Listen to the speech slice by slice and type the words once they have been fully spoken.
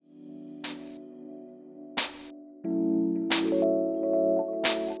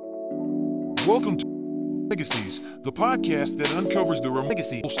Welcome to Legacies, the podcast that uncovers the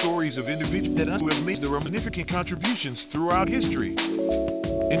legacy stories of individuals who have made significant contributions throughout history.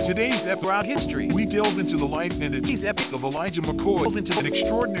 In today's episode, we delve into the life and epics of Elijah McCoy, an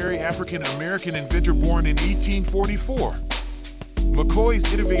extraordinary African-American inventor born in 1844.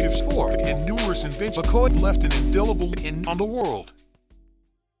 McCoy's innovative and numerous inventions left an indelible imprint on the world.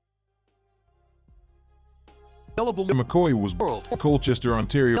 McCoy was born in Colchester,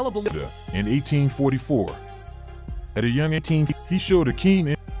 Ontario, in 1844. At a young 18, he showed a keen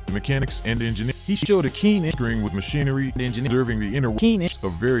interest in mechanics and engineering. He showed a keen interest with machinery and engineering, observing the inner workings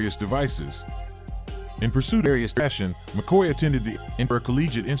of various devices. In pursuit of various passion, McCoy attended the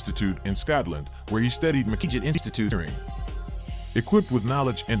Collegiate Institute in Scotland, where he studied mechanical engineering. Equipped with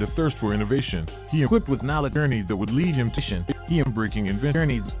knowledge and a thirst for innovation, he equipped with knowledge journey that would lead him to breaking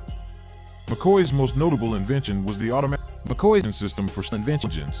invention. McCoy's most notable invention was the automatic McCoy system for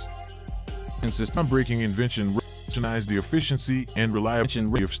inventions. Breaking invention revolutionized the efficiency and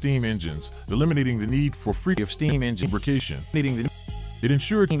reliability of steam engines, eliminating the need for frequent steam engine lubrication. It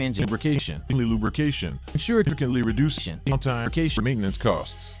ensured steam engine lubrication, significantly reducing downtime maintenance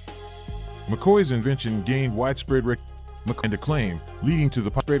costs. McCoy's invention gained widespread recognition and acclaim, leading to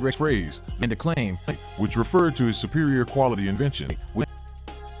the phrase "and acclaim," which referred to his superior quality invention.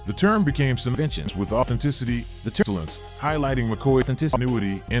 The term became synonymous with authenticity, excellence, highlighting McCoy's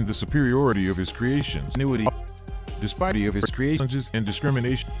ingenuity and the superiority of his creations. Despite his challenges and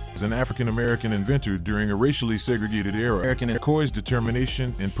discrimination as an African-American inventor during a racially segregated era, McCoy's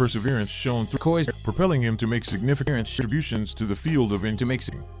determination and perseverance shone through, propelling him to make significant contributions to the field of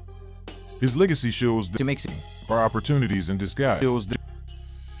engineering. His legacy shows that are opportunities in disguise.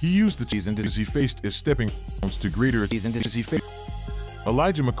 He used the challenges he faced as stepping stones to greater achievements.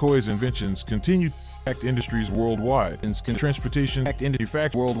 Elijah McCoy's inventions continue to impact industries worldwide, and transportation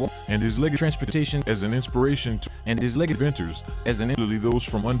worldwide, and his legacy transportation as an inspiration to inventors, as an those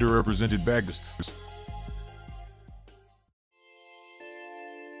from underrepresented backgrounds.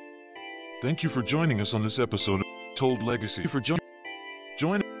 Thank you for joining us on this episode of Told Legacy.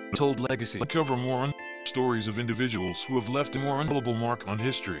 Join Told Legacy. Uncover more stories of individuals who have left a more indelible mark on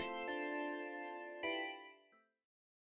history.